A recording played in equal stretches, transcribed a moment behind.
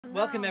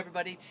Welcome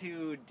everybody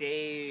to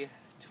day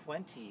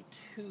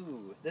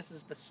 22. This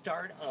is the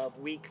start of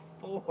week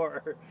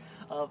 4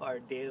 of our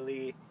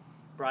daily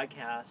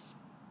broadcasts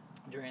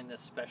during this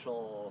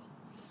special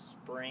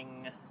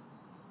spring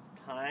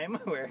time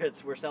where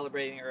we're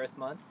celebrating Earth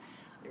Month,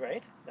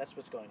 right? That's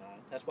what's going on.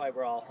 That's why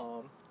we're all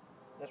home.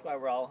 That's why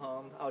we're all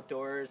home,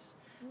 outdoors,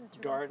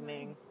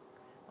 gardening,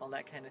 all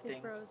that kind of thing.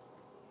 It froze.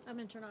 I'm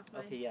going to turn off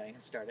mine. Okay, yeah, you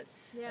can start it.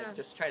 Yeah.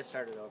 Just try to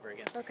start it over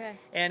again. Okay.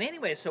 And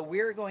anyway, so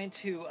we're going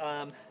to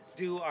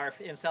do our,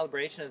 in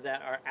celebration of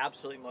that, our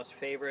absolutely most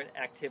favorite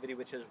activity,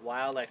 which is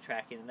wildlife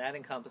tracking. And that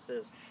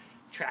encompasses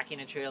tracking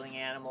and trailing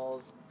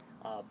animals,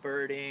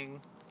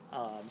 birding,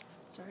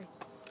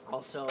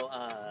 also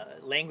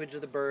language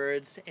of the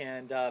birds.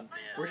 And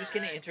we're just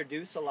going to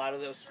introduce a lot of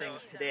those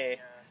things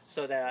today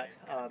so that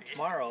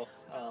tomorrow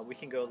we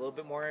can go a little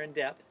bit more in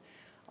depth.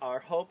 Our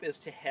hope is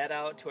to head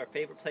out to our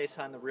favorite place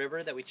on the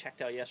river that we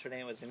checked out yesterday,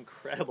 and it was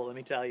incredible, let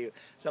me tell you.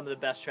 Some of the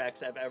best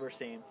tracks I've ever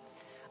seen.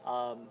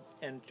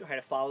 And try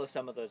to follow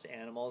some of those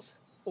animals.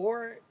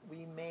 Or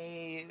we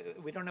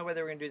don't know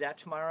whether we're going to do that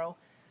tomorrow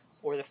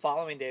or the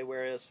following day,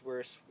 whereas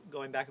we're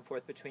going back and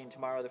forth between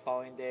tomorrow or the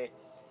following day,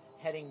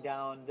 heading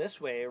down this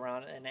way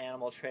around an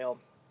animal trail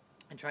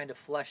and trying to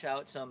flesh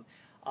out some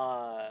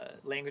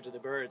language of the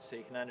birds so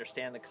you can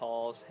understand the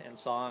calls and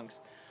songs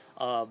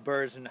of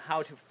birds and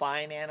how to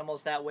find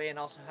animals that way, and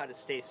also how to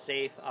stay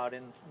safe out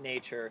in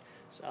nature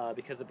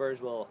because the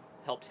birds will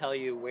help tell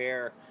you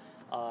where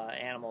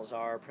animals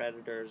are,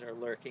 predators are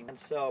lurking. And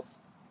so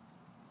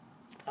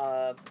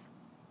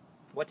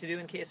what to do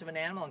in case of an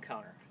animal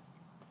encounter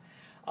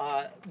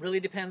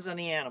really depends on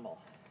the animal.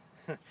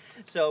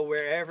 So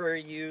wherever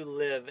you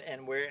live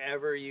and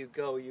wherever you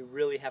go, you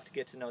really have to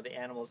get to know the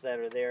animals that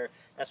are there.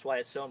 That's why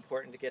it's so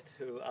important to get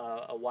to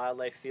a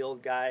wildlife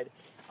field guide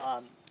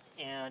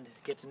and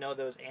get to know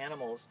those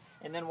animals,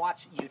 and then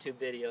watch YouTube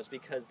videos,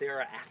 because there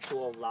are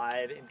actual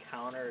live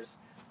encounters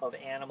of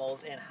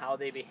animals and how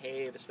they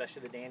behave,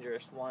 especially the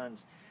dangerous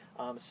ones.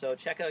 So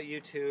check out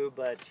YouTube,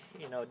 but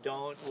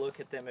don't look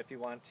at them if you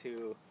want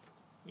to.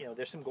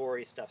 There's some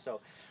gory stuff, so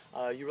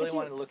you really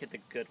want to look at the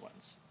good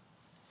ones.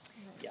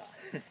 Yeah,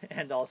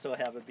 and also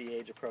have it be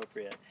age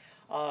appropriate.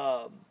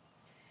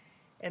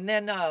 And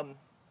then,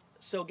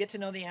 so get to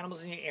know the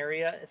animals in your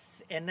area,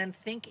 and then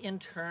think in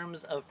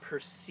terms of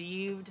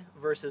perceived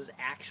versus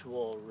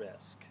actual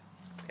risk.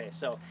 Okay,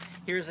 so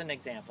here's an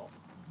example.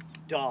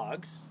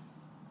 Dogs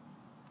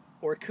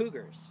or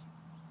cougars,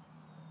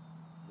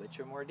 which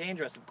are more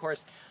dangerous? Of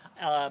course,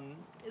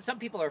 some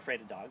people are afraid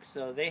of dogs,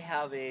 so they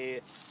have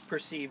a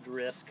perceived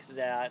risk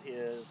that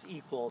is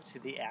equal to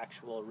the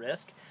actual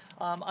risk.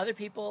 Other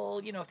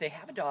people, if they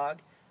have a dog,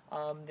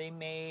 they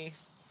may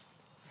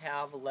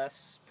have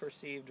less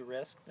perceived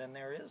risk than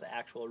there is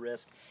actual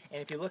risk.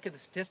 And if you look at the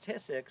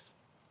statistics,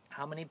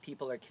 how many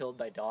people are killed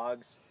by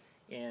dogs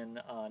in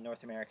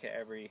North America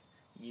every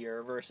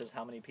year versus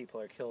how many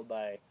people are killed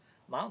by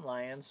mountain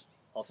lions,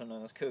 also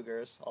known as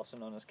cougars, also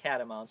known as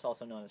catamounts,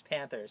 also known as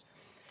panthers,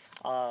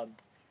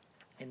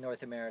 in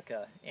North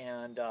America.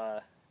 And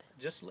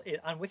just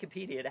on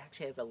Wikipedia, it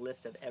actually has a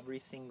list of every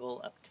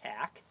single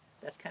attack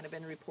that's kind of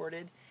been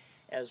reported,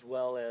 as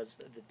well as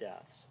the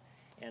deaths.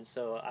 And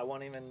so I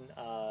won't even,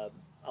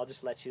 I'll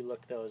just let you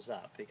look those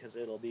up, because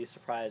it'll be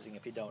surprising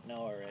if you don't know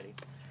already.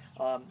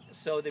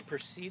 So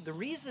the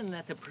reason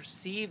that the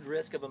perceived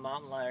risk of a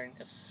mountain lion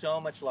is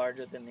so much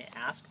larger than the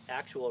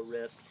actual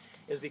risk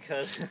is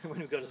because when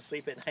we go to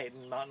sleep at night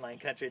in mountain lion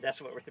country,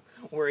 that's what we're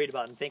worried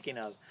about and thinking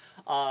of.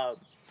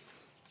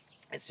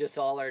 It's just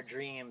all our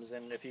dreams.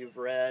 And if you've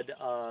read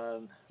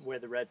Where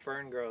the Red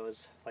Fern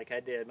Grows, like I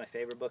did, my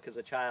favorite book as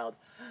a child,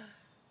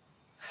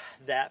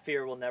 that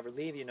fear will never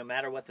leave you, no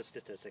matter what the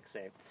statistics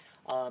say.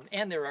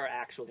 And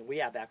we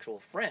have actual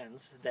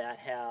friends that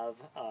have,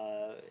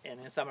 and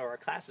in some of our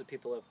classes,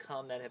 people have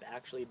come that have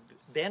actually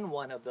been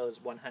one of those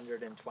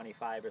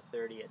 125 or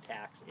 30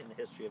 attacks in the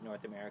history of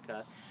North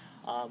America.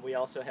 We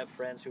also have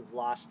friends who've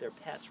lost their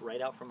pets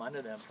right out from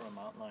under them from a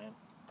mountain lion,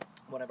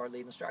 one of our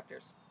lead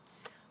instructors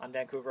on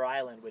Vancouver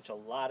Island, which a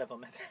lot of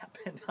them have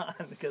happened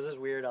on because it's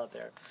weird out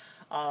there.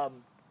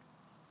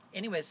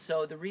 Anyways,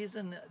 so the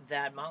reason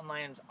that mountain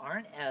lions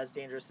aren't as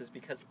dangerous is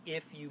because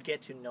if you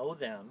get to know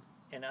them,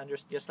 and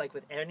just like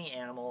with any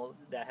animal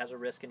that has a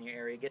risk in your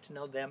area, get to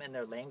know them and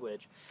their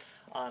language.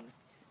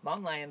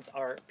 Mountain lions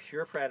are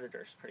pure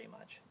predators, pretty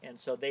much, and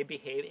so they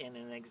behave in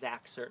an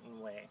exact certain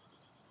way.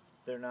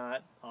 They're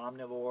not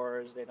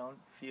omnivores. They don't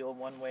feel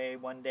one way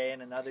one day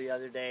and another the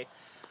other day.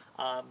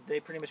 They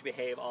pretty much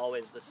behave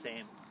always the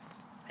same.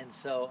 And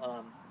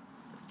so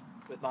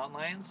with mountain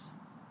lions,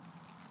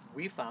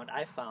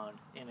 I found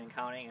in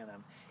encountering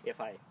them, if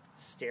I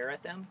stare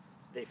at them,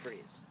 they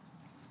freeze.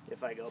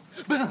 If I go,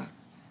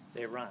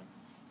 they run.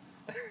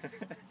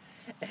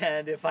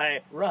 And if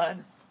I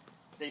run,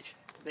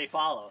 they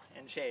follow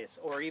and chase.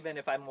 Or even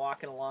if I'm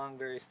walking along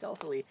very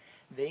stealthily,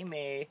 they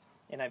may,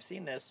 and I've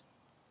seen this,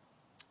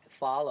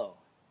 follow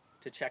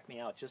to check me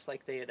out, just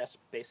like that's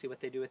basically what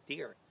they do with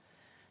deer.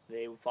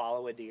 They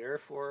follow a deer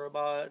for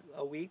about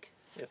a week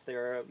if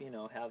they're,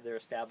 have their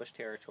established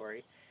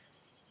territory.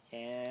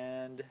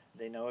 and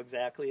they know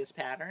exactly its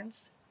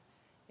patterns,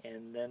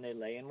 and then they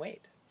lay in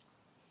wait,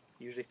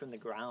 usually from the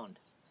ground.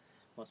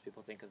 Most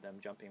people think of them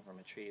jumping from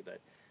a tree,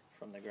 but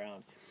from the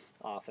ground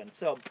often.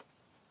 So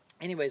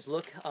anyways,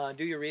 look,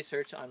 do your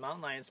research on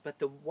mountain lions, but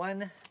the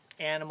one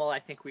animal I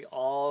think we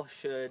all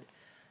should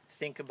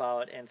think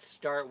about and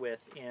start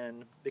with,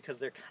 because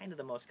they're kind of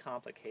the most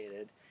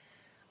complicated,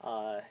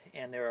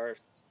 and there are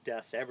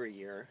deaths every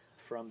year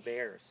from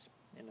bears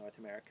in North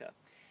America.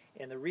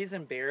 And the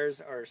reason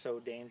bears are so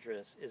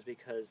dangerous is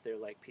because they're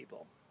like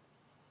people.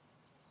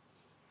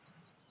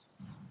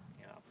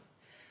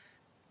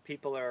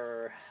 People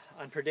are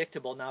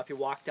unpredictable. Now, if you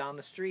walk down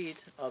the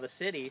street of a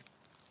city,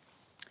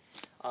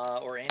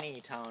 or any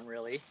town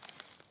really,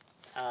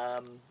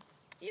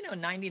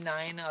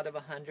 99 out of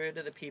 100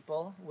 of the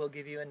people will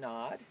give you a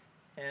nod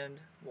and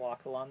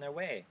walk along their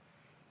way.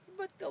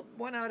 But the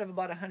 1 out of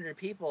about 100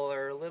 people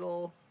are a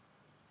little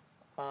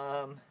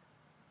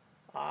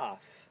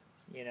off,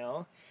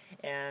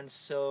 and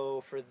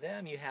so for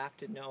them you have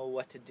to know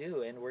what to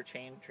do, and we're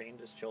trained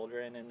as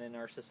children and in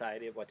our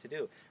society of what to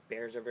do.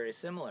 Bears are very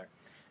similar.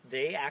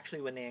 They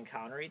actually, when they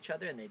encounter each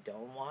other and they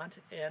don't want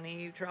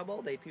any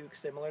trouble, they do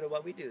similar to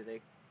what we do.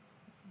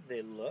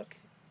 They look,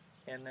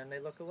 and then they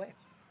look away.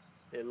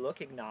 They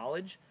look,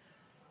 acknowledge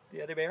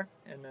the other bear,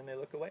 and then they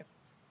look away.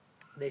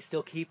 They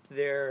still keep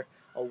their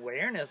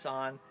awareness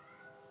on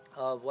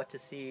of what to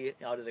see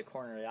out of the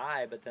corner of the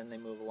eye, but then they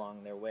move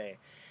along their way.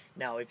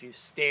 Now, if you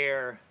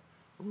stare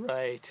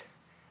right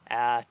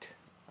at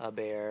a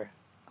bear,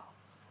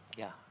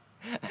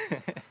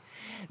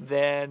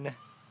 then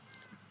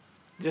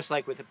just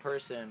like with a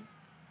person,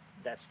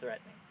 that's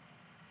threatening.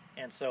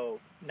 And so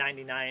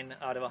 99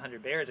 out of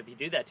 100 bears, if you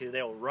do that to,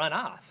 they'll run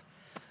off.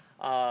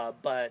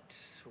 But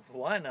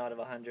 1 out of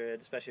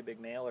 100, especially a big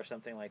male or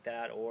something like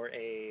that, or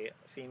a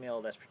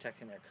female that's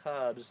protecting their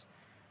cubs,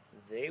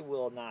 they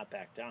will not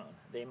back down.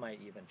 They might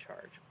even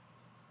charge.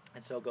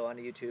 And so go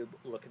onto YouTube,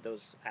 look at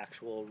those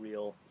actual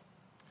real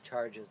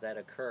charges that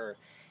occur.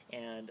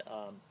 And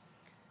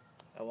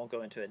I won't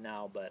go into it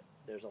now, but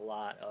there's a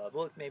lot of,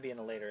 well, maybe in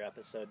a later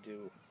episode,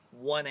 do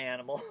one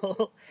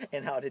animal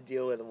and how to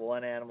deal with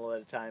one animal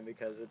at a time,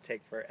 because it'd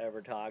take forever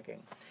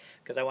talking.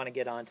 Because I want to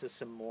get on to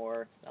some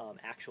more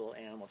actual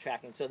animal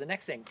tracking. So the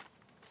next thing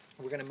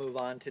we're going to move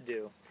on to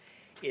do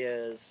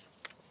is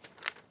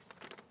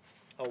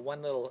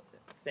one little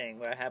thing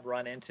where I have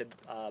run into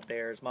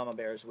bears, mama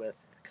bears with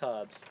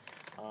cubs.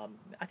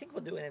 I think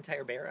we'll do an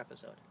entire bear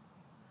episode.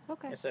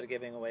 Okay. Instead of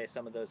giving away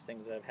some of those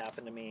things that have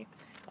happened to me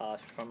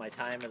from my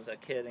time as a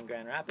kid in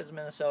Grand Rapids,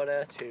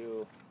 Minnesota,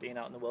 to being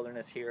out in the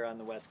wilderness here on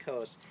the West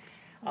Coast.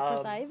 Of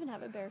course, I even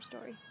have a bear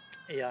story.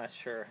 Yeah,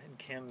 sure. And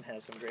Kim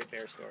has some great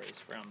bear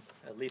stories from,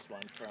 at least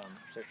one from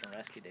search and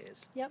rescue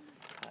days. Yep.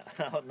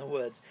 Out in the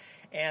woods.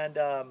 And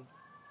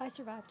I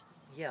survived.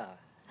 yeah.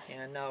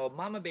 And now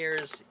mama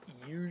bears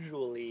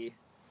usually,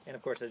 and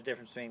of course there's a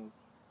difference between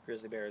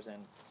grizzly bears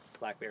and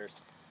black bears,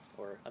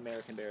 or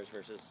American bears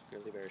versus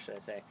grizzly bears, should I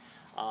say,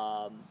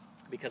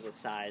 because of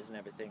size and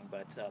everything.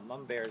 But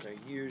mama bears are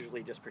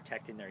usually just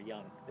protecting their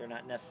young. They're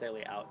not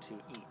necessarily out to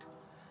eat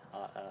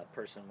a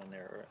person when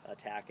they're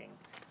attacking,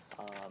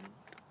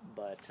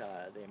 but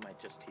they might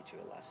just teach you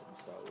a lesson.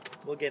 So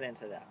we'll get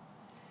into that.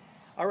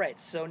 All right,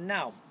 so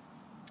now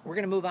we're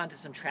going to move on to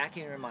some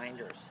tracking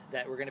reminders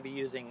that we're going to be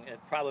using. It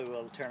probably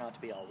will turn out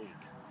to be all week,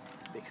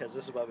 because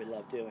this is what we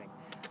love doing.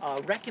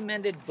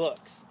 Recommended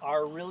books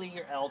are really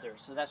your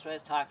elders. So that's what I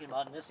was talking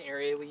about. In this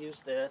area, we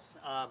use this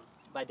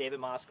by David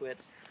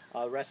Moskowitz.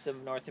 Rest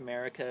of North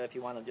America, if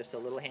you want just a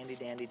little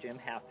handy-dandy Jim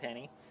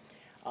Halfpenny.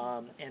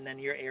 And then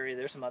your area,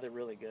 there's some other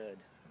really good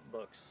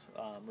books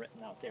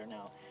written out there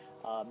now.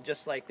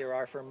 Just like there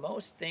are for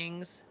most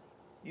things.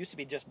 Used to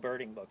be just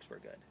birding books were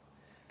good,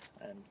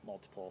 and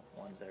multiple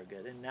ones that are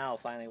good. And now,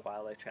 finally,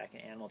 wildlife tracking,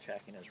 animal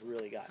tracking has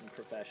really gotten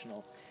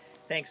professional,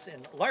 thanks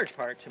in large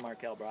part to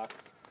Mark Elbrock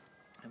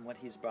and what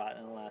he's brought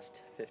in the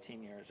last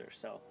 15 years or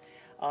so.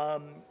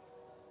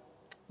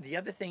 The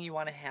other thing you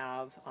want to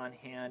have on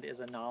hand is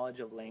a knowledge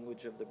of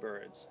language of the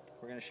birds.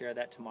 We're going to share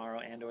that tomorrow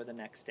and or the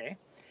next day.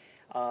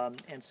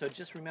 And so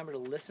just remember to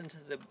listen to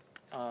the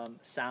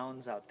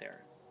sounds out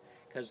there,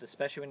 because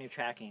especially when you're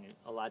tracking,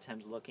 a lot of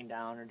times looking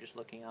down or just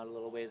looking out a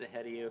little ways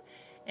ahead of you,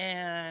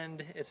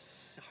 and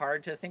it's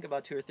hard to think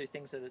about 2 or 3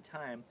 things at a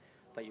time,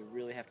 but you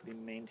really have to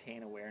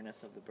maintain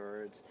awareness of the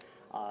birds,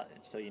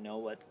 so you know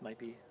what might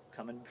be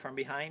coming from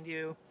behind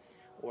you,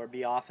 or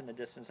be off in the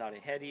distance out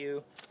ahead of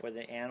you, or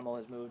the animal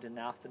has moved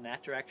off in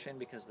that direction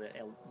because the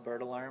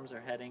bird alarms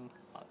are heading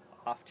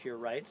off to your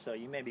right. So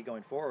you may be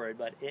going forward,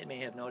 but it may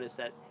have noticed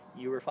that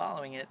you were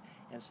following it,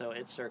 and so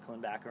it's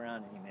circling back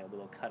around, and you may be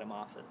able to cut them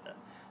off at the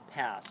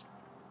pass.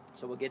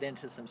 So we'll get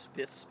into some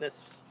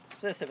specifics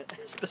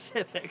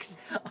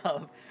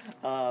of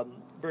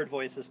bird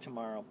voices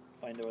tomorrow,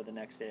 or the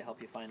next day, to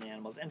help you find the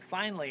animals. And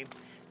finally,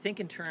 think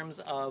in terms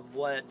of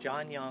what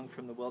John Young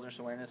from the Wilderness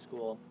Awareness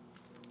School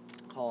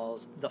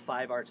calls the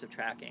 5 arts of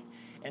tracking.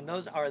 And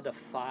those are the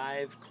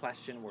 5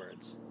 question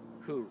words: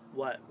 who,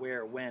 what,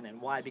 where, when,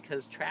 and why.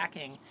 Because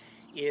tracking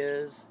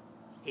is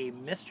a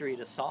mystery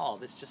to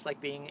solve. It's just like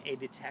being a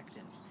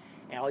detective.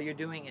 And all you're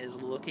doing is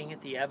looking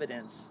at the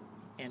evidence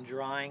and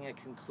drawing a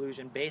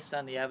conclusion based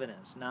on the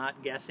evidence,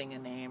 not guessing a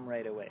name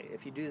right away.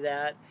 If you do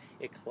that,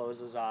 it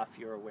closes off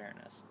your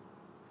awareness.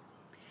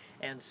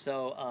 And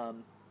so,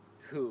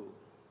 who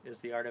is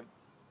the art of,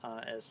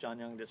 as John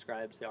Young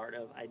describes, the art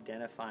of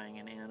identifying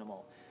an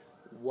animal.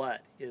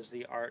 What is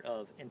the art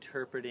of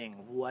interpreting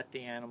what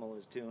the animal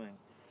is doing?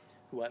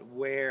 What,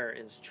 where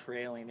is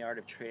trailing, the art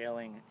of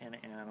trailing an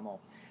animal?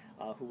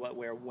 Who, what,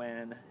 where,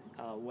 when.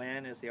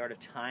 When is the art of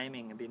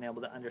timing and being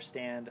able to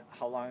understand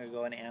how long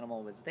ago an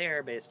animal was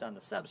there based on the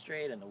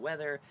substrate and the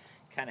weather.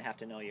 You kind of have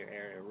to know your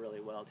area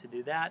really well to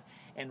do that.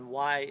 And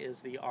why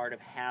is the art of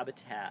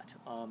habitat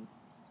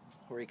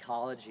or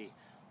ecology.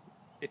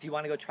 If you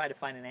want to go try to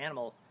find an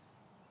animal,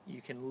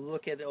 you can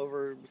look at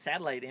over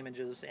satellite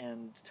images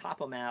and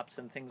topo maps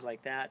and things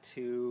like that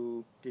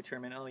to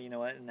determine, oh, you know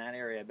what, in that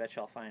area I bet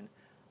you I'll find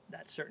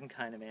that certain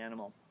kind of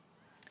animal.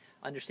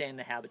 Understanding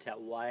the habitat,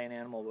 why an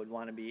animal would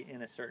want to be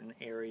in a certain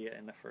area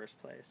in the first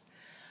place.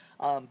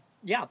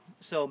 Yeah,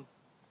 so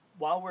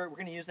while we're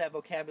going to use that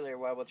vocabulary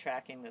while we're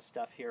tracking this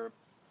stuff here,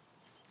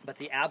 but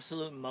the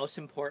absolute most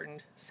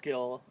important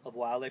skill of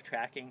wildlife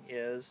tracking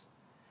is,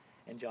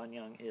 and John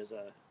Young is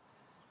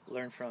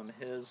learned from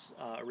his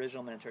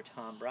original mentor,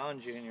 Tom Brown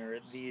Jr.,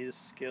 these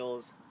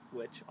skills,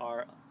 which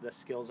are the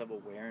skills of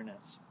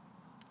awareness.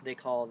 They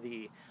call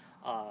the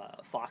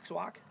fox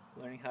walk,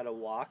 learning how to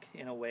walk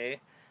in a way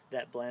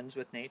that blends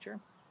with nature.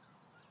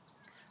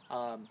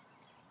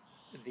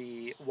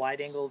 The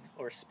wide-angle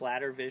or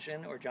splatter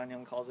vision, or John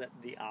Young calls it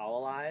the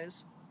owl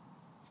eyes,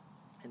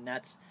 and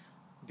that's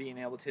being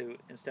able to,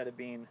 instead of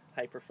being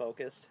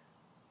hyper-focused,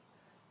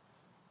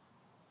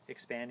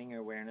 expanding your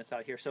awareness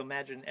out here. So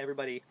imagine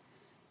everybody,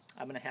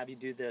 I'm going to have you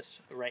do this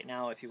right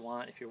now if you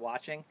want, if you're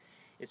watching.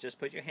 It's just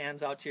put your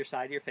hands out to your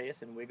side of your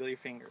face and wiggle your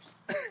fingers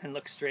and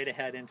look straight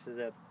ahead into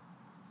the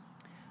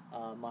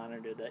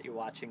monitor that you're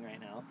watching right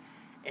now.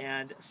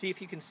 And see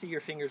if you can see your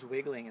fingers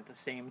wiggling at the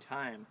same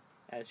time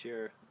as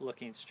you're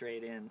looking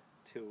straight in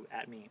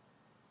at me.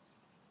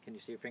 Can you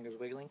see your fingers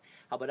wiggling?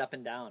 How about up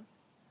and down?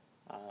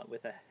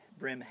 With a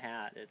brim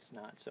hat, it's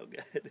not so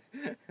good.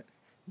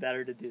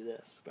 Better to do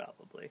this,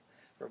 probably,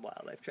 for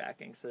wildlife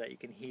tracking, so that you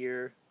can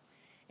hear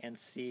and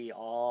see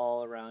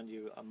all around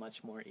you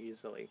much more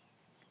easily.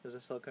 Does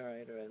this look all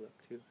right, or I look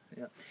too?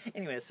 Yeah.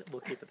 Anyways,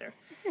 we'll keep it there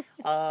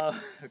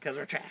because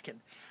we're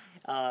tracking.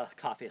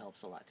 Coffee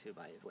helps a lot too,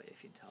 by the way.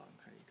 If you can tell, I'm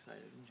pretty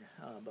excited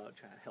about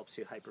helps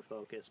you hyper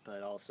focus,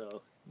 but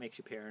also makes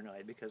you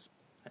paranoid, because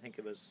I think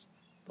it was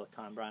both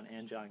Tom Brown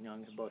and John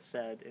Young have both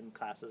said in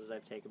classes that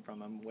I've taken from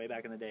them way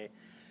back in the day,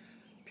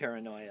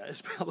 paranoia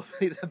is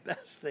probably the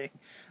best thing.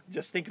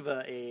 Just think of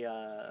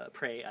a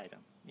prey item,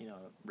 you know,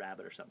 a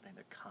rabbit or something.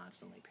 They're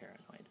constantly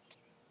paranoid,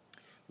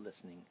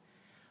 listening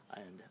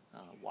and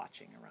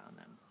watching around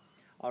them.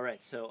 All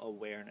right, so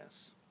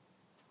awareness.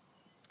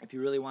 If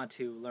you really want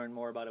to learn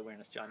more about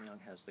awareness, John Young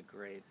has the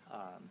great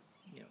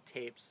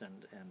tapes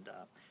and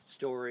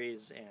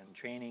stories and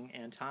training,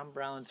 and Tom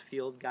Brown's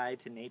Field Guide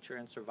to Nature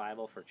and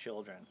Survival for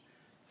Children.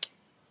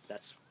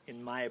 That's,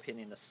 in my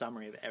opinion, the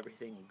summary of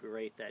everything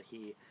great that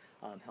he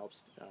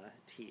helps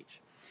teach.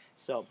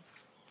 So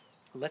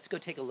let's go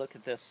take a look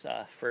at this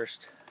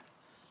first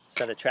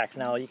set of tracks.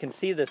 Now you can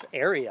see this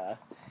area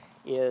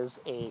is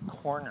a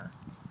corner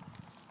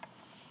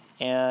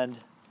and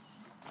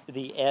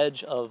the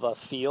edge of a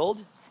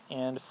field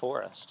and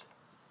forest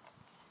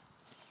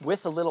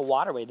with a little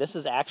waterway. This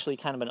is actually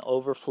kind of an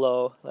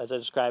overflow, as I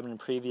described in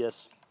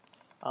previous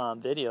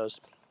videos,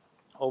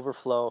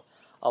 overflow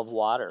of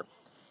water.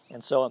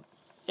 And so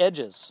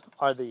edges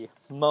are the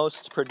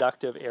most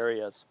productive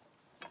areas.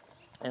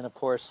 And of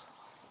course,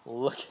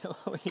 look at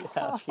what we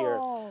have here.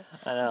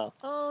 I know.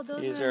 Oh,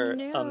 these are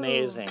new.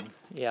 Amazing.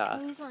 Yeah.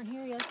 Oh, these weren't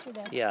here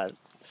yesterday. Yeah.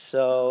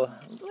 So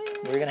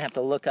Sweet. we're going to have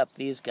to look up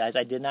these guys.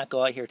 I did not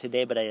go out here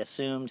today, but I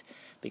assumed,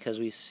 because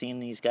we've seen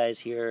these guys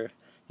here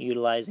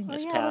utilizing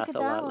this path a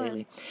lot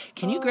lately.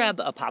 Can you grab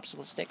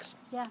popsicle sticks?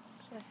 Yeah,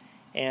 sure.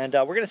 And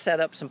we're going to set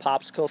up some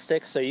popsicle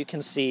sticks so you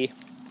can see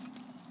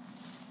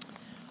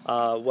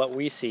what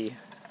we see.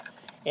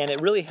 And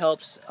it really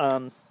helps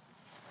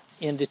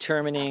in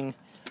determining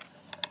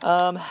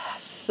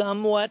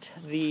somewhat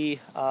the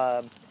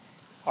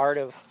art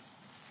of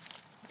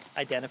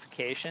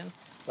identification,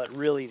 but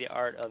really the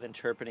art of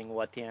interpreting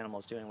what the animal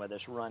is doing, whether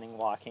it's running,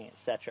 walking,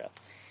 etc.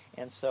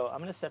 And so I'm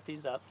going to set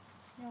these up.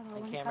 Yeah,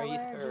 And Cameron,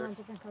 do you want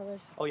different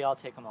colors? Oh yeah, I'll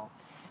take them all.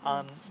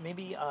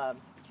 Maybe,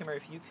 Kimmer,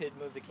 if you could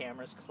move the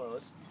cameras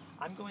close.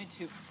 I'm going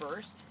to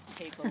first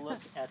take a look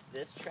at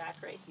this track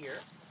right here.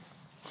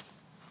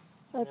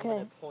 And Okay. I'm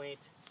going to point.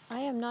 I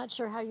am not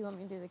sure how you want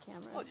me to do the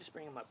cameras. Oh, just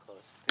bring them up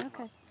close.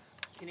 Okay.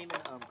 You can even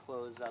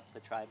close up the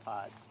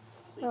tripod.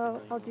 So you Oh, can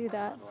really I'll move do them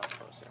that. a lot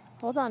closer.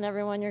 Hold on,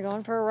 everyone. You're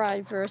going for a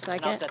ride for a And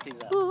second. I'll set these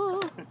up.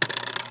 Ooh.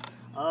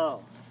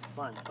 Oh,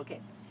 fun. Okay.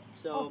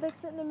 So, I'll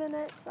fix it in a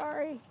minute.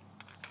 Sorry.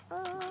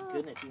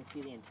 goodness, you can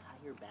see the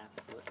entire back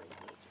foot right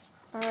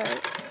there. All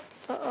right.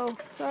 Uh-oh.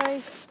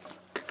 Sorry.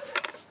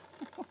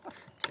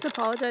 just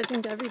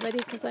apologizing to everybody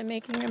because I'm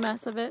making a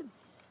mess of it.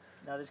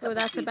 Now, there's Oh,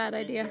 that's a pieces bad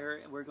in idea.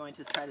 here. We're going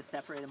to try to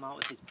separate them out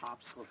with these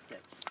popsicle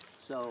sticks.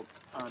 So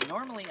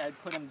normally I'd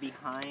put them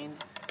behind.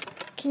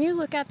 Can you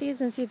look at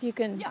these and see if you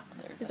can? Yeah,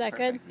 is that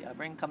perfect. good?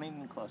 Yeah, come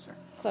even closer.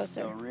 Closer.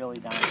 So really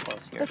down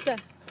close here. Lift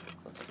it.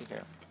 Close to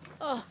here.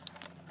 Oh.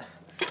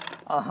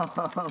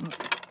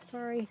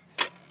 Sorry.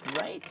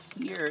 Right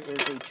here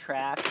is a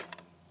track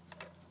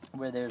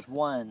where there's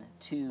 1,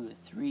 2,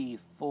 3,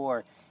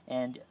 4,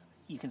 and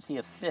you can see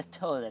a 5th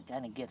toe that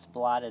kind of gets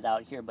blotted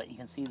out here, but you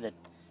can see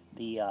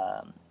the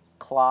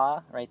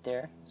claw right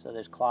there. So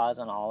there's claws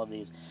on all of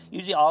these.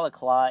 Usually all a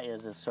claw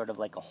is sort of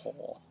like a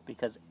hole,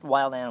 because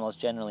wild animals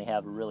generally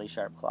have really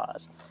sharp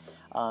claws.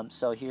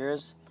 So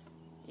here's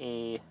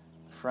a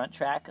front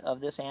track of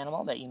this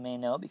animal that you may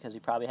know because you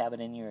probably have it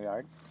in your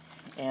yard.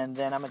 And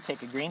then I'm going to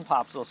take a green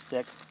popsicle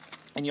stick,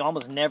 and you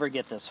almost never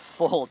get this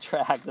full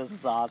track. This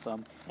is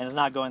awesome. And it's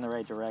not going the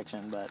right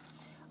direction, but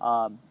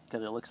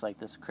because it looks like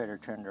this critter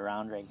turned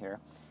around right here.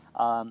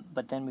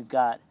 But then we've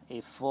got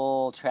a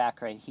full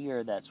track right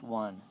here that's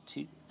 1,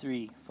 2,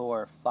 3,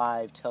 4,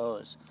 5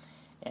 toes,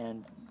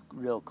 and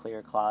real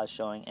clear claws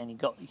showing. And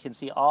you can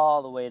see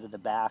all the way to the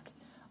back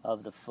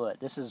of the foot.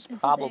 This is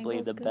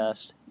probably the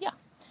best. Yeah,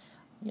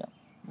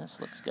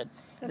 this looks good.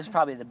 Okay. This is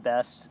probably the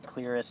best,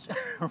 clearest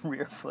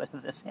rear foot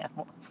of this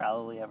animal I've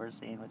probably ever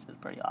seen, which is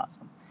pretty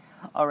awesome.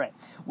 All right.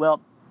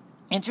 Well,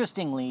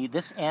 interestingly,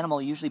 this animal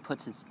usually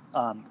puts its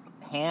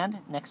hand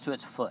next to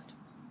its foot.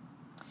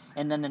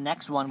 And then the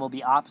next one will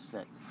be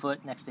opposite,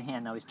 foot next to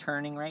hand. Now he's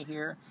turning right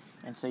here,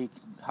 and so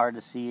hard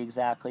to see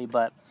exactly,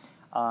 but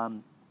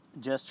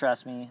just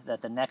trust me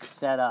that the next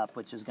setup,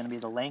 which is going to be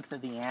the length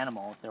of the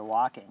animal if they're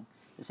walking,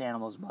 this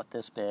animal is about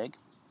this big.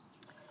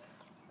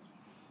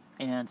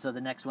 And so the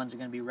next ones are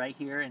going to be right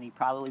here, and he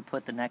probably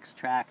put the next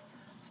track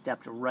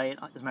stepped right.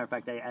 As a matter of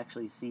fact, I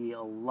actually see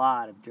a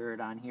lot of dirt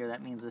on here.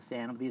 That means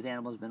these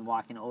animals have been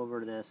walking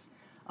over this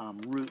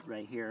root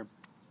right here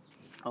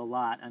a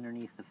lot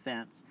underneath the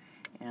fence.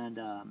 And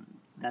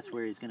that's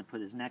where he's going to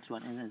put his next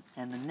one.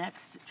 And the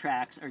next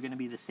tracks are going to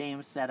be the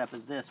same setup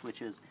as this,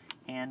 which is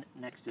hand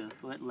next to a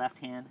foot, left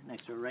hand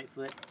next to a right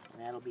foot,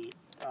 and that'll be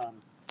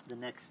the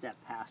next step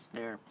past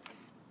there.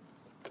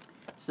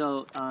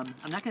 So I'm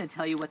not going to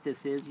tell you what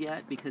this is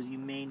yet because you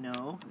may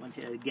know. I want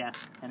you to guess.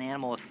 An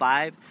animal with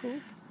 5.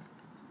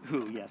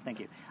 Who? Yes, thank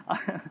you.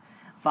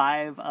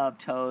 5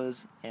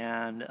 toes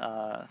and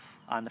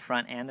on the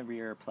front and the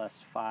rear,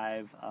 plus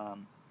 5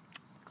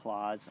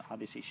 claws,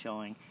 obviously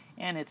showing.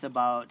 And it's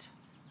about,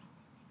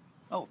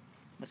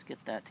 let's get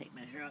that tape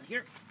measure out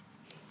here.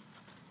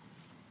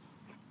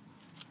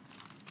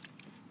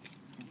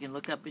 You can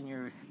look up in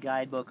your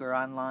guidebook or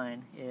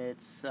online.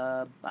 It's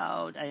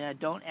about, I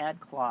don't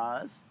add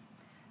claws,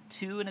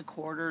 2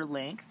 1/4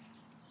 length.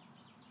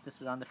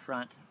 This is on the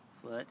front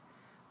foot,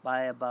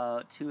 by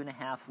about 2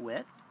 1/2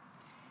 width.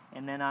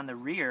 And then on the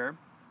rear,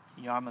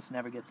 you almost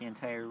never get the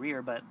entire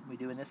rear, but we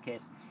do in this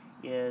case,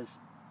 is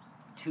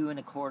 2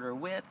 1/4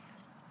 width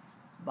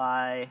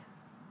by,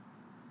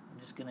 I'm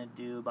just going to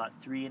do about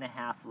 3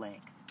 1/2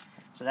 length.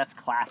 So that's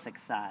classic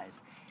size.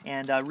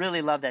 And I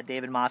really love that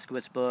David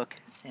Moskowitz book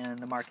and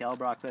the Mark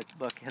Elbrock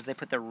book because they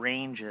put the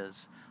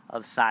ranges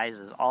of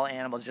sizes. All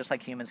animals, just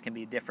like humans, can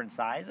be different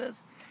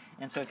sizes.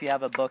 And so if you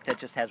have a book that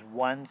just has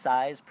one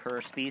size per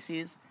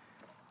species,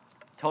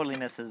 totally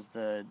misses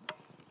the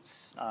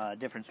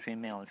difference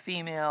between male and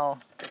female,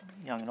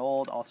 young and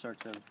old, all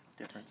sorts of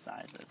different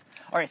sizes.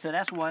 All right, so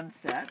that's one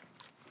set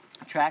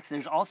of tracks.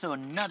 There's also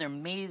another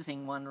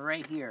amazing one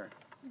right here.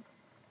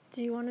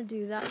 Do you want to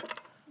do that?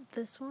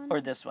 This one?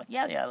 Or this one.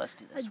 Yeah, let's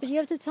do this But you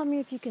have to tell me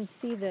if you can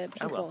see the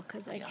people,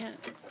 because I can't.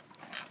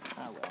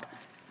 I will.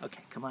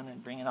 Okay, come on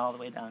and bring it all the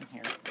way down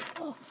here.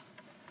 Oh.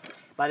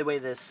 By the way,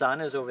 the sun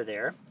is over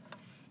there,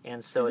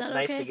 and so it's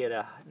nice to get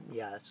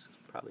it's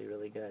probably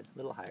really good. A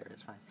little higher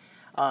is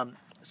fine.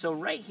 So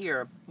right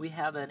here, we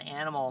have an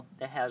animal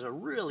that has a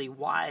really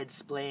wide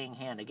splaying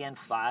hand. Again,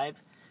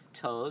 5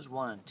 toes,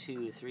 1,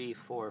 2, 3,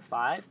 4,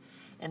 5.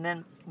 And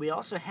then we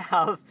also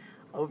have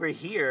over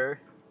here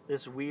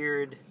this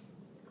weird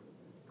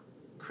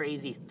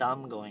crazy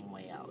thumb going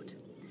way out.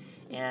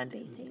 And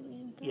space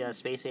alien thumb. Yeah,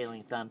 space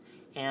alien thumb.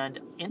 And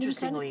interestingly, you can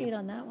kind of see it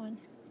on that one.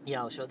 Yeah,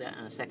 I'll show that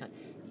in a second.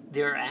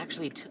 There are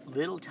actually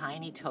little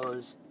tiny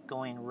toes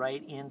going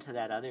right into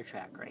that other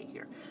track right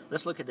here.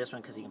 Let's look at this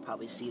one because you can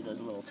probably see those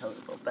little toes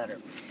a little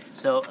better.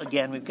 So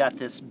again, we've got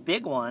this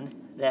big one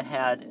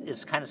that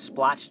is kind of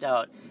splotched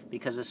out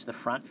because it's the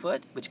front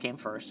foot, which came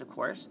first, of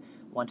course.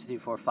 1, 2, 3,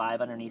 4,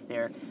 5 underneath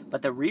there.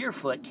 But the rear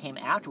foot came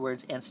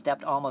afterwards and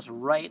stepped almost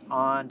right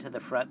onto the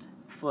front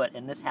foot.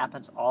 And this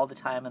happens all the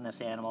time in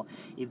this animal.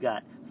 You've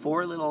got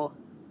 4 little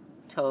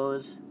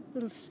toes.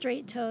 Little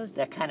straight toes.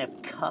 That kind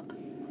of cup.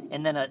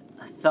 And then a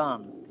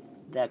thumb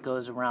that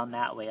goes around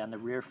that way on the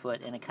rear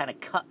foot. And it kind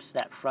of cups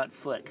that front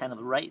foot. Kind of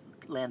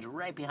lands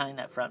right behind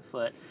that front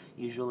foot,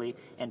 usually.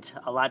 And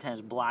a lot of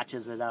times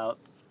blotches it out.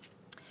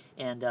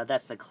 And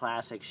that's the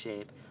classic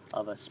shape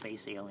of a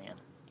space alien.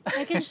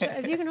 I can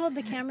if you can hold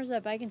the cameras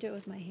up, I can do it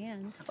with my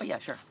hands. Oh yeah,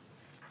 sure.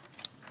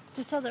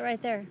 Just hold it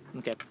right there.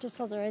 Okay. Just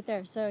hold it right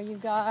there. So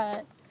you've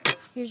got,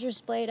 here's your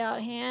splayed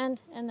out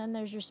hand, and then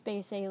there's your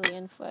space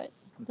alien foot.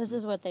 This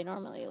is what they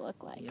normally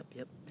look like. Yep,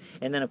 yep.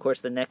 And then, of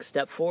course, the next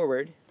step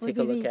forward, take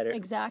a look at it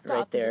exact right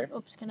opposite. there.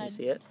 Oops, can you I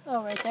see it?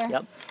 Oh, right there?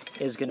 Yep.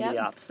 Is going to be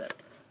the opposite.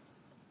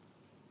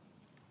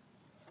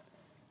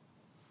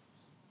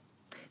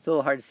 It's a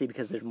little hard to see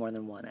because there's more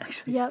than one,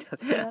 actually. Yep,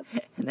 yep.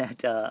 And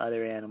that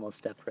other animal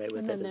stepped right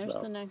with it as well. And then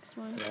there's the next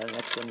one. Yeah, the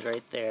next one's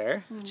right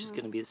there, which is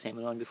going to be the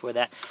same one before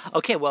that.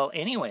 Okay, well,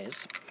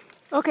 anyways.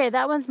 Okay,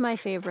 that one's my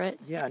favorite.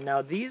 Yeah,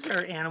 now these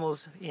are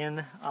animals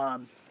in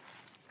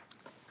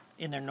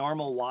their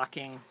normal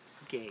walking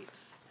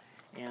gaits.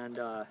 And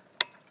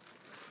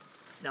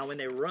now when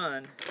they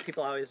run,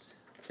 people always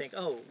think,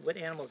 oh, what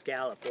animals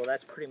gallop? Well,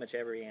 that's pretty much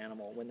every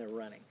animal when they're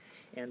running.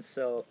 And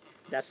so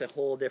that's a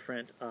whole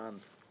different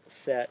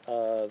set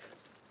of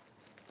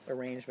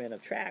arrangement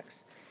of tracks.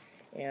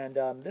 And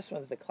this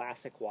one's the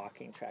classic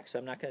walking track, so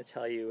I'm not going to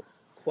tell you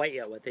quite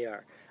yet what they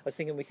are. I was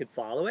thinking we could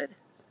follow it.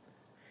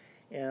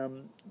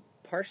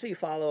 Partially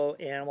follow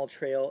animal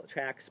trail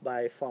tracks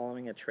by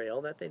following a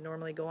trail that they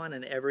normally go on,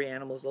 and every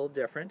animal's a little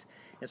different,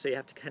 and so you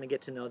have to kind of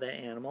get to know that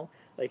animal.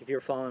 Like if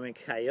you're following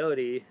a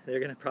coyote, they're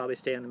going to probably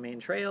stay on the main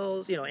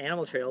trails, you know,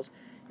 animal trails,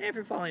 and if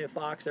you're following a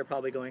fox, they're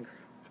probably going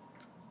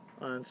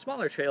on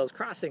smaller trails,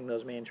 crossing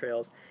those main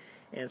trails,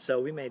 and so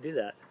we may do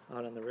that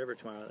out on the river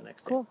tomorrow, the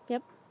next day. Cool,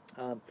 yep.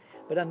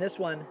 But on this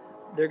one,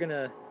 they're going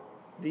to,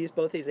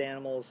 both these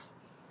animals,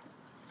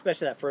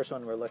 especially that first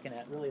one we're looking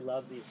at, really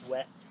love these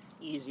wet,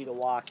 easy to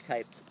walk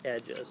type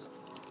edges.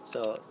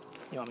 So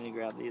you want me to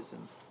grab these?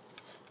 And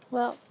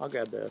well, I'll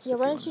grab this. Yeah,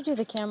 why don't you do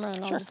the camera and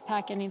Sure. I'll just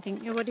pack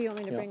anything. What do you want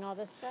me to bring, all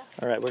this stuff?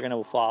 All right, we're going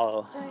to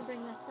follow Do you want me to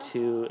bring this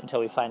stuff? until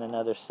we find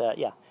another set.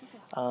 Yeah.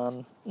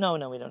 Okay.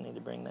 No, we don't need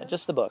to bring that.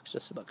 Just the books.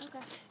 Okay.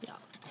 Yeah.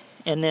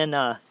 And then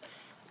we're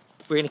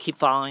going to keep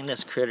following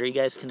this critter. You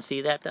guys can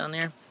see that down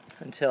there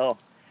until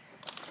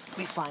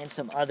we find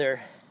some other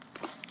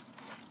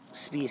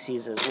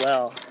species as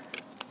well.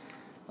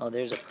 Oh,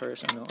 there's a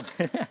person.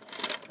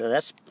 So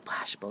that's,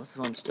 gosh, both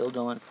of them still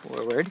going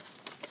forward.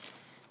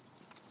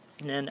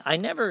 And then I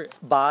never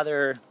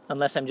bother,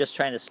 unless I'm just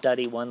trying to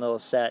study one little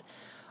set,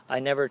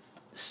 I never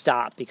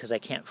stop because I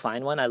can't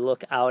find one. I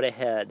look out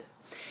ahead.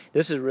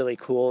 This is really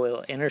cool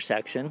little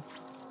intersection.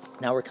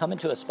 Now we're coming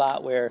to a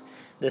spot where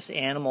this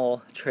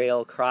animal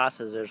trail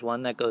crosses. There's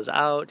one that goes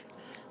out,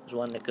 there's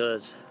one that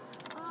goes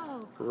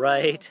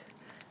right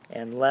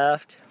and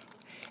left.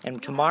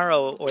 And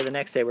tomorrow or the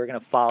next day we're going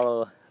to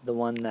follow the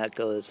one that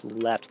goes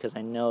left because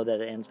I know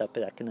that it ends up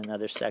back in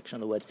another section of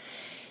the woods.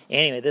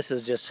 Anyway, this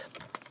is just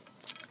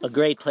a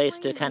great place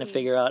to kind of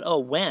figure out, oh,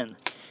 when.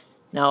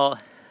 Now,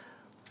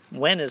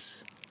 when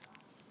is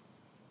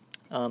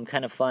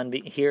kind of fun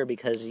here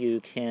because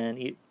you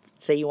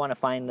say you want to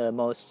find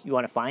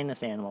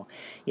this animal.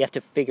 You have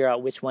to figure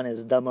out which one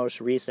is the most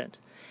recent.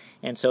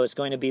 And so it's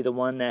going to be the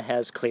one that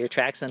has clear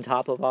tracks on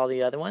top of all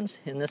the other ones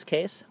in this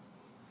case.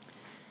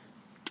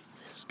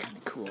 This is kind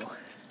of cool.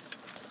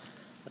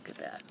 Look at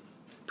that.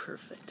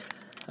 Perfect.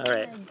 All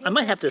right. I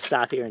might have to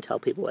stop here and tell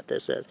people what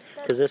this is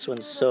because this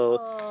one's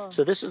so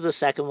this is the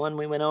second one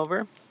we went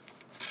over.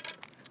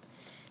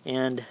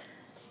 And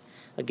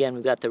again,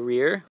 we've got the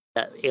rear,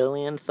 that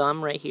alien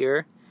thumb right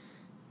here,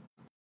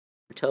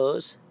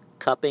 toes,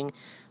 cupping,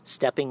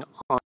 stepping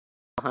on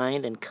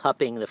behind and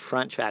cupping the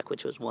front track,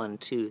 which was 1,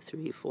 2,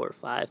 3, 4,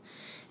 5.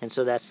 And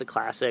so that's the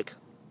classic.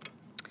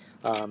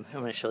 I'm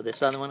going to show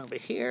this other one over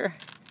here.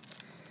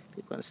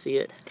 People want to see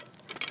it.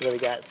 Really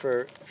got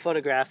for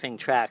photographing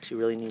tracks, you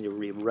really need to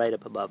be right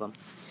up above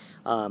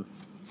them.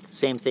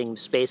 Same thing,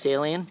 space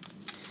alien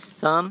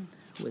thumb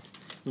with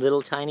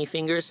little tiny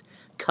fingers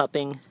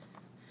cupping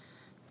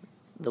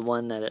the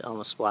one that it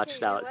almost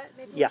splotched out.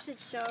 Maybe yeah, we should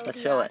show let's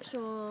the show it.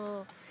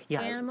 actual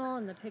Yeah. animal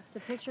and the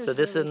picture. So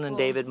this really is in cool.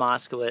 David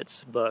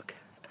Moskowitz's book,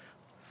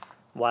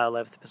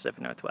 Wildlife of the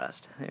Pacific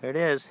Northwest. There it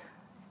is.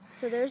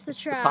 So there's the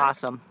track. The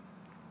possum.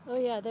 Oh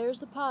yeah, there's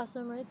the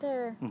possum right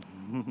there.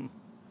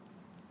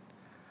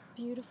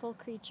 Beautiful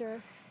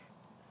creature.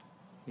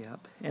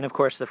 Yep. And of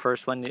course the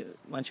first one,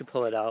 once you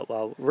pull it out,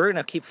 well, we're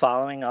going to keep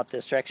following up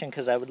this direction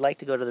because I would like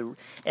to go to the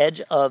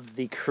edge of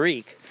the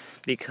creek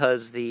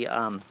because the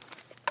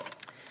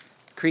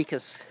creek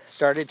has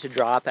started to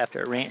drop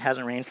after it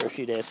hasn't rained for a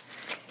few days,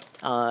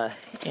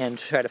 and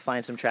try to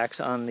find some tracks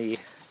on the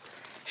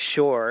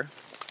shore.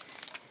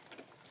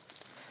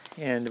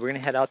 And we're going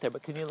to head out there,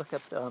 but can you look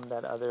up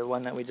that other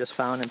one that we just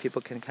found, and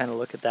people can kind of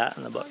look at that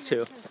in the book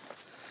too.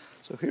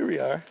 So here we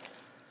are.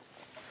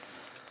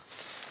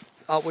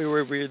 Out we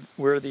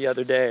were the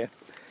other day,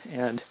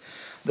 and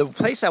the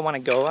place I want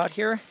to go out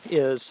here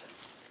is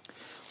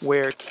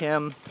where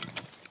Kim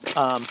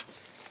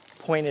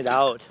pointed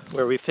out,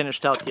 where we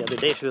finished out the other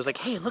day. She was like,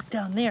 hey, look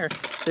down there,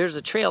 there's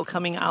a trail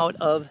coming out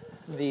of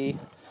the,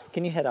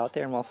 can you head out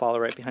there and we'll follow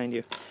right behind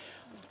you.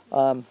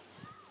 Go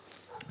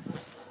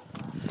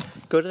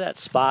to that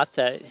spot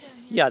that,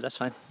 yeah, that's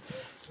fine,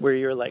 where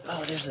you're like,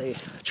 oh, there's a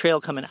trail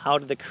coming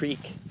out of the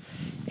creek,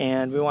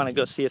 and we want to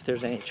go see if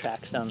there's any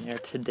tracks down there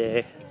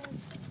today.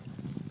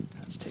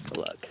 Let's take a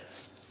look.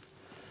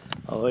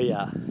 Oh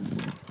yeah.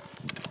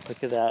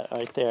 Look at that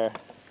right there.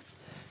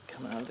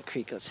 Coming out of the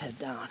creek, let's head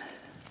down.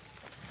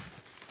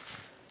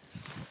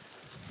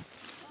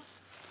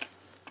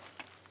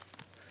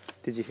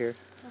 Did you hear?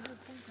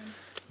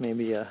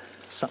 Maybe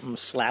something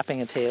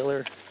slapping a tail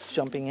or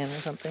jumping in or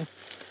something?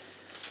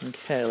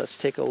 Okay, let's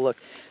take a look.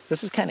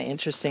 This is kind of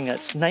interesting.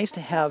 It's nice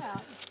to have...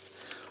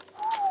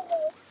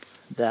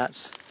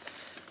 That's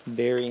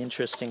very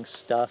interesting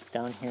stuff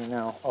down here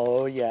now.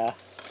 Oh yeah.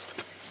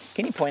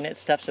 Can you point at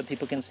stuff so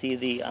people can see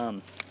the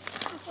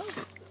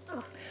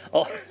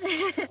Oh,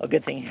 a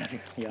good thing you have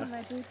your, yeah.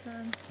 My boots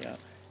on. Yeah.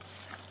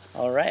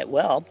 All right,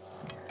 well,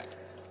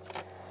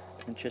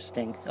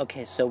 interesting.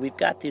 Okay, so we've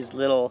got these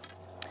little,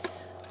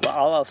 well,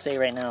 all I'll say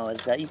right now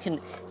is that you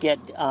can get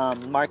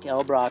Mark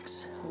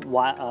Elbrock's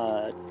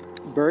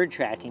bird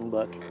tracking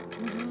book.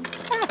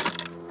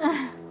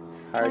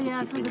 Hard oh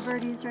yeah, to keep for the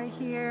birdies right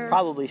here.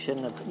 Probably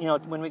shouldn't have, you know,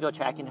 when we go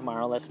tracking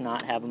tomorrow, let's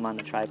not have them on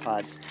the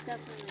tripods.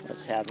 Definitely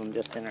Let's have them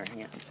just in our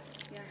hands.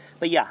 Yeah.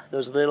 But yeah,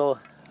 those little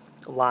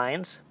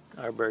lines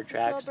are bird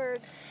tracks.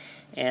 Birds.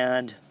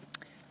 And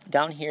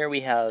down here we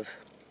have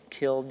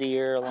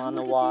killdeer along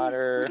the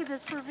water. Look at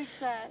this perfect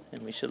set.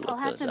 And we should look I'll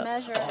have those to up.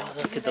 measure Oh,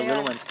 it. look at the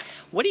little ones.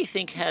 What do you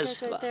think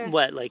has, right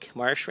what, like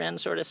marsh wren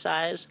sort of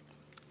size?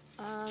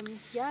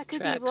 Yeah, it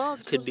could Tracks. be. Well,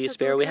 Could be a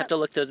spare. We have to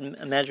look those,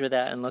 measure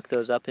that, and look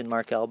those up in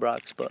Mark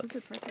Elbrock's book. Those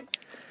are perfect.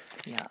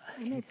 Yeah.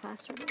 I may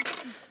plaster them.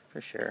 For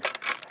sure.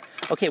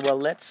 Okay, well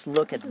let's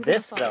look at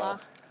this though.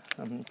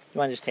 You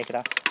want to just take it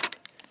off?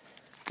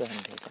 Go ahead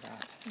and take it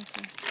off.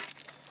 Okay.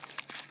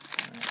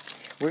 Right.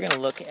 We're going to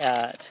look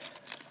at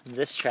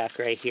this track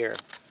right here.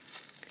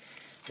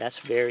 That's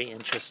very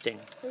interesting.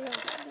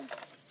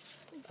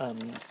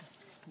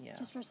 Yeah.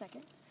 Just for a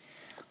second.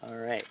 All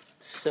right.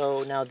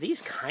 So now these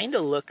kind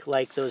of look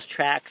like those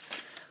tracks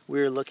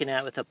we were looking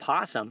at with a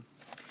possum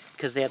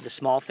because they have the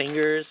small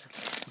fingers.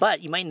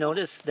 But you might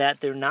notice that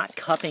they're not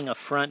cupping a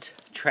front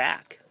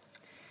track.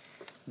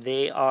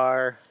 They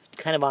are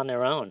kind of on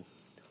their own.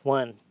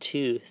 1,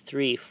 2,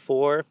 3,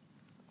 4.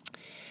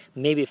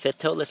 Maybe a fifth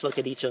toe. Let's look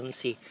at each of them and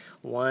see.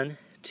 1,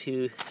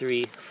 2,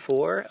 3,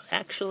 4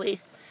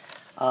 actually.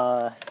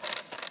 Yeah,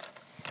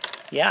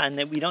 and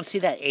then we don't see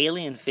that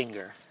alien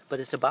finger, but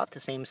it's about the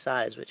same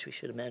size, which we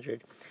should have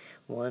measured.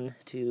 1,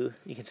 2,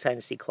 you can kind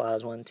of see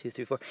claws, 1, 2,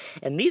 3, 4.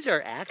 And these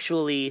are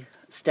actually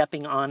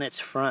stepping on its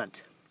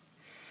front.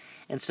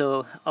 And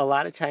so a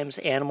lot of times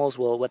animals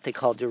will what they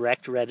call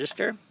direct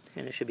register,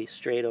 and it should be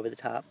straight over the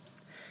top.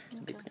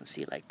 Okay. People can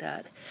see it like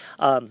that.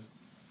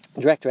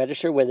 Direct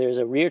register where there's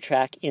a rear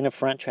track in a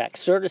front track,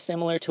 sort of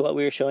similar to what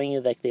we were showing you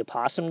like the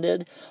opossum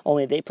did,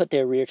 only they put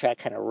their rear track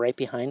kind of right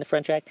behind the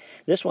front track.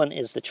 This one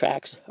is the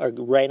tracks are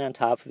right on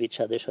top of each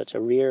other, so it's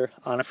a rear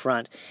on a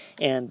front.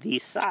 And the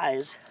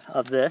size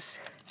of this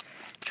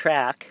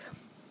track,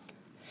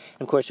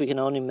 of course we can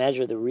only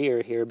measure the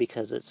rear here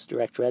because it's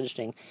direct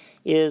registering,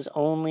 is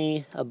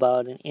only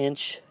about 1.25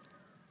 inches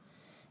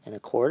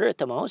at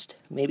the most,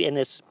 maybe, and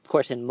it's of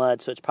course in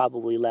mud, so it's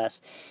probably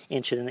less,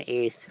 1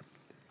 1/8.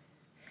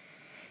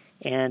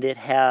 And it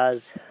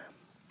has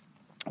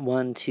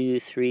 1, 2,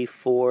 3,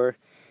 4.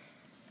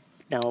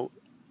 Now,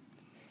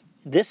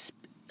 this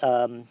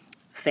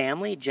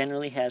family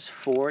generally has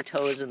 4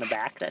 toes in the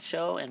back that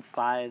show, and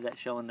 5 that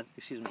show in the,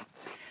 excuse me,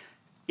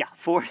 yeah,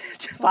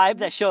 5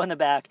 that show in the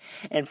back,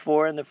 and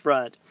 4 in the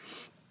front.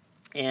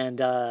 And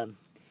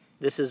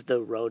this is the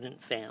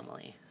rodent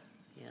family.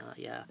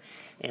 Yeah.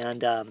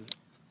 And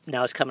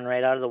now it's coming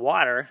right out of the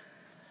water,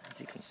 as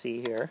you can see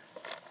here.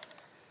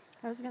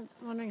 I was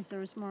wondering if there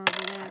was more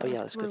over there. Oh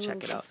yeah, let's go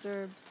check it out.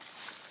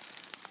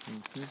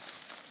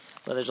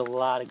 Well, there's a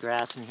lot of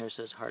grass in here,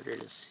 so it's harder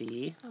to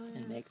see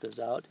and make those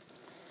out.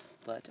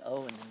 But,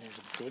 oh, and then there's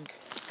a big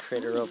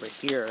critter over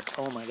here.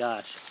 Oh my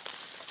gosh.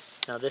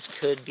 Now this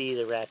could be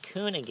the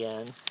raccoon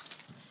again,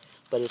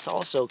 but it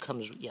also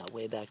comes, yeah,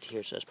 way back to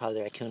here, so it's probably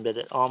the raccoon, but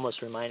it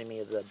almost reminded me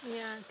of the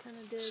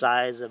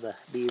size of a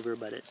beaver,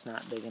 but it's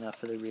not big enough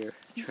for the rear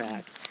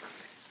track.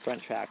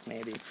 Front track,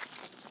 maybe.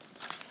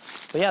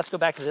 But yeah, let's go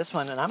back to this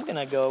one, and I'm going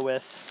to go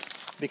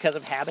with, because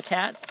of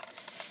habitat,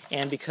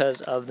 and because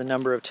of the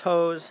number of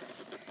toes,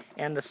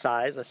 and the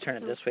size, let's turn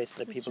it this way so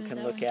that people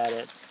can look at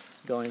it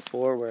going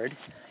forward.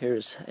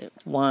 Here's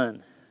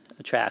one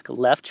track,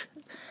 left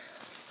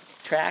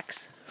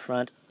tracks,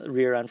 front,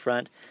 rear on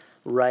front,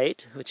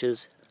 right, which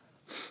is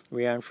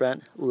rear on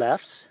front,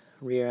 lefts,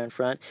 rear on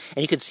front,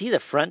 and you can see the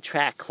front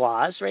track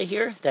claws right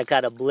here that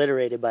got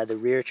obliterated by the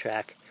rear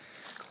track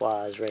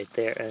claws right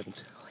there,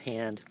 and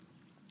hand.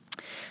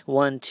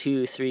 1,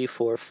 2, 3,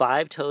 4,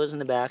 5 toes in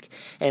the back,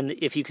 and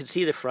if you could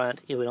see the front,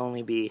 it would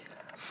only be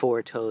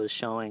 4 toes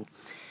showing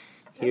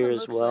here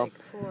as well. Like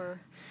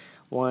 4.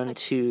 1,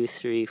 2,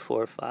 3,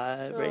 4,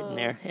 5, right in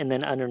there, and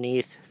then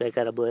underneath that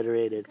got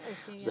obliterated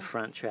is the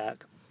front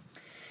track.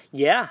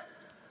 Yeah.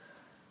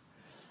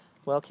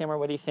 Well, Cameron,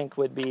 what do you think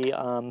would be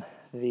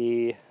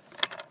the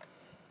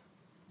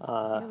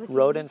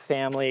rodent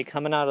family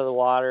coming out of the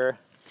water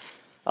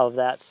of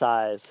that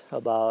size,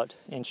 about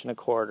 1.25 inches?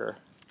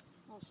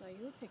 I'll show you.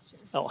 you a picture.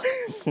 Oh,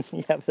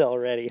 you have it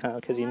already, huh?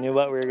 Because you knew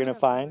what we were going to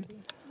find?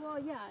 Well,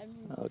 yeah, I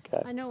mean,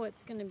 okay. I know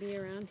what's going to be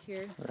around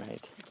here.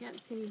 Right. I can't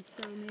see,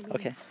 so maybe.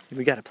 Okay,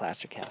 we got to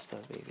plaster cast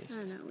those babies.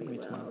 I know we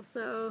will.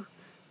 So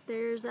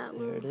there's that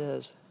little. There it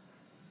is.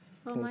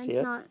 Oh, Can you see mine's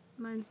it? not.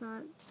 Mine's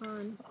not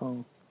on.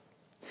 Oh.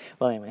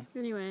 Well, anyway.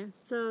 Anyway,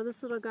 so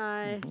this little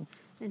guy,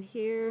 and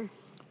here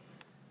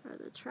are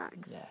the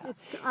tracks. Yeah.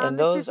 It's and it's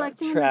those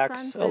reflecting tracks.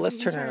 in the sun, Oh, so let's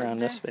you turn can it around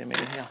there. this way,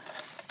 maybe. Yeah.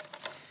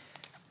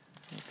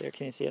 Right there,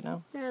 can you see it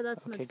now? There,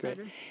 that's Okay, much great.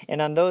 better.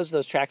 And on those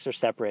tracks are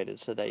separated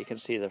so that you can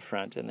see the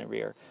front and the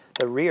rear.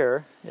 The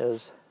rear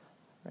is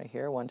right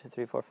here, 1, 2,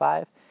 3, 4,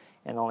 5,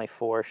 and only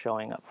 4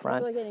 showing up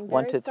front.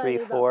 1, 2, 3,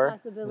 4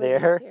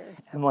 there, here.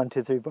 and 1,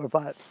 2, 3, 4,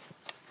 5.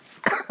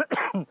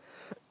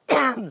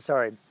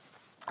 Sorry.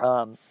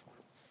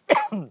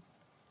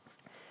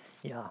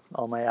 Yeah,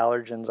 all my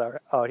allergens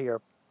are out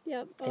here.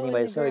 Yep. Oh,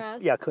 Anyway, so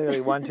grass. yeah,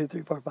 clearly 1, 2,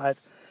 3, 4,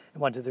 5,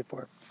 and 1, 2, 3,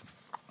 4.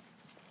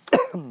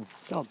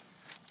 So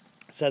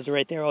it says it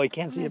right there. Oh, you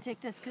can't I'm see gonna it. take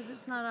this because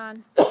it's not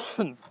on.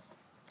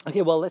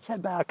 Okay, well, let's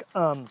head back.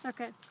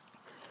 Okay.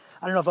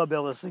 I don't know if I'll be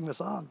able to sing the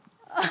song.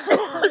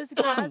 This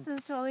grass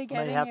is totally I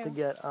getting might have you. to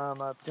get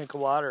a drink of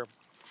water.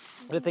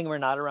 Good thing we're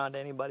not around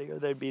anybody, or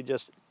they'd be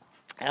just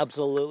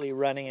absolutely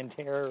running in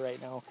terror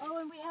right now. Oh,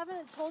 and we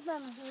haven't told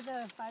them who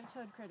the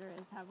five-toed critter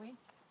is, have we?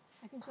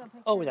 I can show a picture.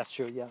 Oh, that's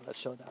true. Yeah, let's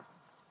show that.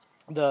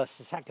 The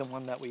second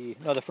one that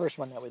the first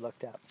one that we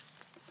looked at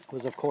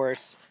was, of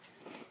course,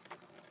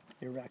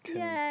 your raccoon.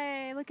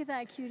 Yay! Look at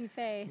that cutie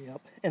face.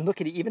 Yep. And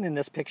look at it. Even in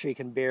this picture, you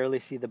can barely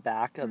see the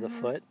back of the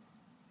foot.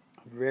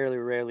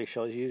 Rarely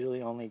shows. You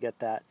usually only get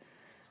that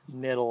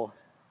middle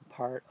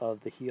part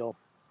of the heel,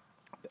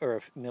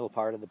 or middle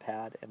part of the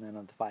pad, and then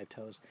on the 5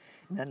 toes.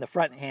 And then the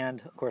front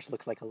hand, of course,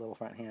 looks like a little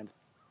front hand.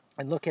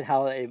 And look at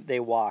how they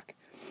walk.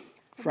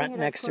 Front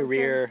next to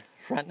rear,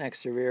 front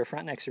next to rear,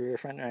 front next to rear,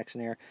 front next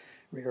to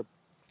rear.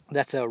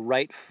 That's a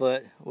right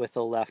foot with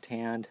the left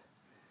hand,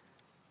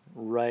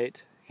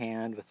 right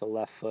hand with the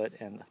left foot,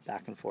 and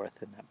back and forth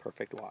in that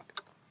perfect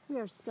walk. We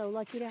are so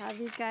lucky to have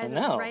these guys I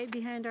know. right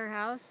behind our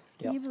house.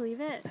 Can you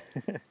believe it?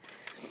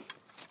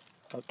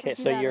 Okay,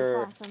 Too so bad,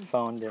 your it's awesome.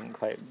 phone didn't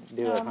quite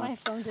do No, it, huh? my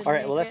phone didn't All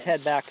right, make well, let's it.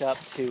 head back up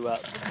to, do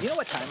you know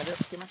what time it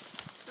is, Kimmer?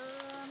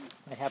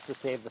 I have to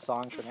save the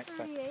song for next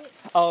time. 38.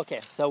 Oh, okay,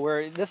 so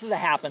this is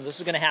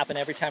going to happen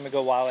every time we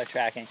go wildlife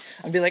tracking.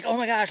 I'm be like, oh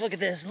my gosh, look at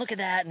this, look at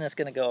that, and it's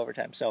going to go over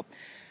time. So, I'm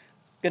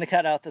going to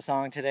cut out the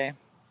song today,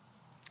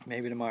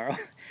 maybe tomorrow.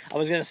 I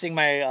was going to sing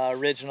my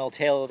original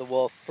Tale of the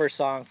Wolf, first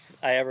song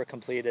I ever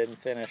completed and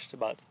finished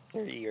about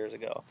 30 years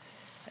ago.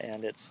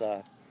 And it's,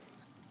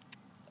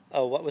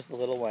 oh, what was the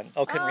little one?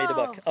 Oh, couldn't read the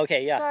book.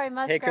 Okay, yeah. Sorry,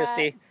 muskrat. Hey,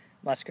 Christy.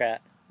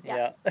 Muskrat.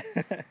 Yeah.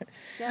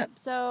 Yep,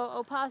 so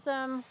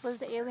opossum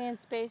was alien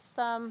space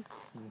thumb,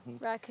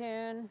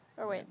 raccoon,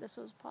 or wait, this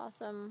was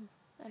possum,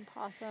 and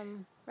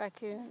possum,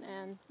 raccoon,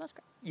 and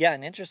muskrat. Yeah,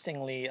 and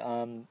interestingly,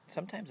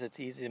 sometimes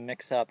it's easy to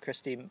mix up.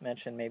 Christy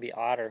mentioned maybe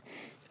otter.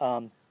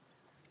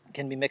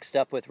 Can be mixed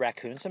up with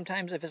raccoon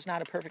sometimes if it's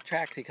not a perfect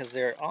track because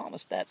they're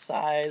almost that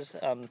size,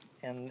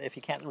 and if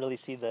you can't really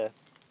see the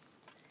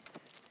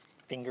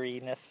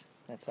fingeriness,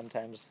 then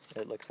sometimes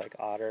it looks like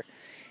otter.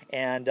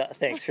 And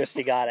thanks,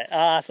 Christy, got it.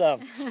 Awesome.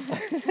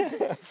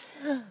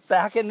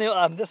 Back in the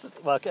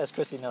well, as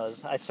Christy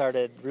knows, I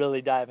started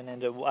really diving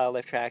into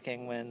wildlife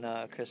tracking when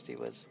Christy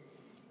was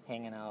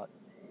hanging out.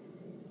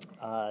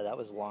 That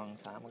was a long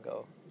time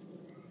ago.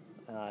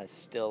 I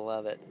still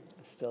love it.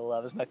 Still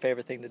love it. It's my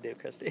favorite thing to do,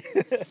 Christy.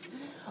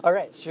 All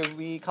right, should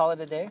we call it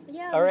a day?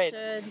 Yeah, All right,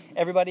 should.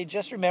 Everybody,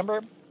 just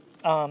remember,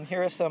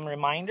 here are some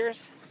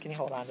reminders. Can you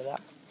hold on to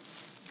that?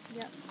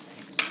 Yep.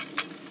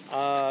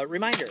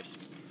 Reminders.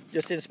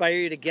 Just to inspire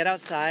you to get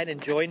outside,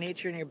 enjoy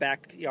nature in your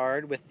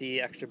backyard with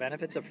the extra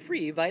benefits of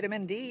free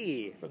vitamin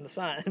D from the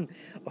sun,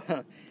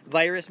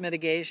 virus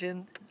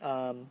mitigation,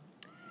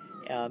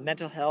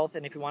 mental health,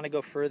 and if you want to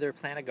go further,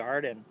 plant a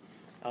garden.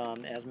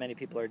 As many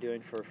people are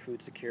doing for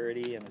food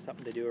security and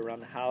something to do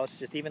around the house,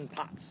 just even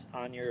pots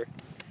on your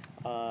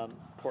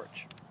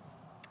porch.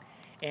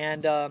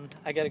 And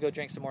I got to go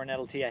drink some more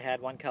nettle tea. I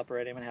had 1 cup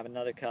already. I'm going to have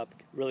another cup.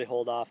 Really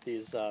hold off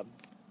these,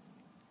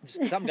 just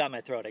something got in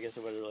my throat. I guess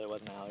it really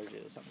wasn't an allergy.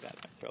 It was something got in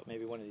my throat.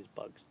 Maybe one of these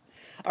bugs.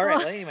 All right,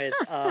 well, anyways,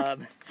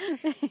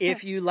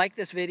 if you like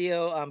this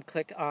video,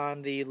 click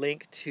on the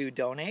link to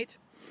donate.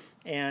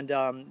 And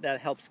that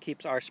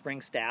keeps our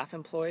spring staff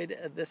employed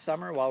this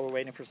summer while we're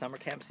waiting for summer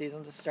camp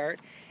season to start.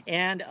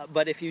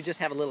 But if you just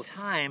have a little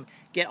time,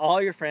 get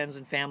all your friends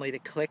and family to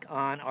click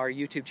on our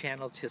YouTube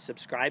channel to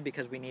subscribe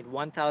because we need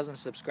 1,000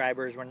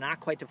 subscribers. We're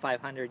not quite to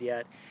 500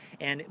 yet.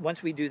 And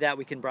once we do that,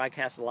 we can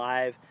broadcast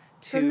live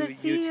to from the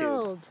YouTube.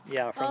 Field.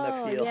 Yeah, from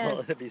the field.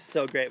 Yes. It'd be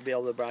so great to be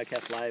able to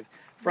broadcast live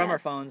from our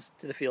phones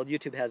to the field.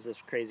 YouTube has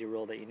this crazy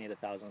rule that you need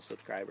 1,000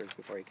 subscribers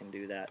before you can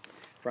do that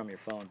from your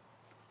phone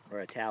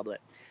or a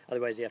tablet.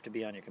 Otherwise, you have to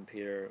be on your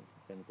computer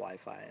and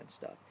Wi-Fi and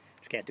stuff.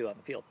 You can't do it in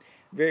the field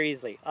very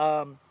easily.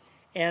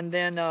 And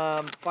then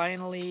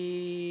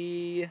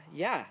finally,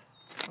 yeah,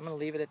 I'm going to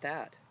leave it at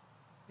that.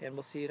 And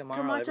we'll see you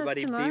tomorrow. Come watch us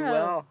Everybody tomorrow. be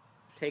well.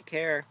 Take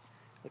care.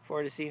 Look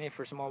forward to seeing you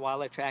for some more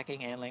wildlife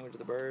tracking and language of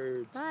the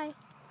birds. Bye.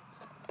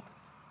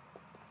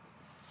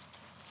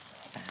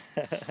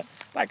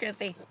 Bye,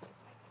 Christy.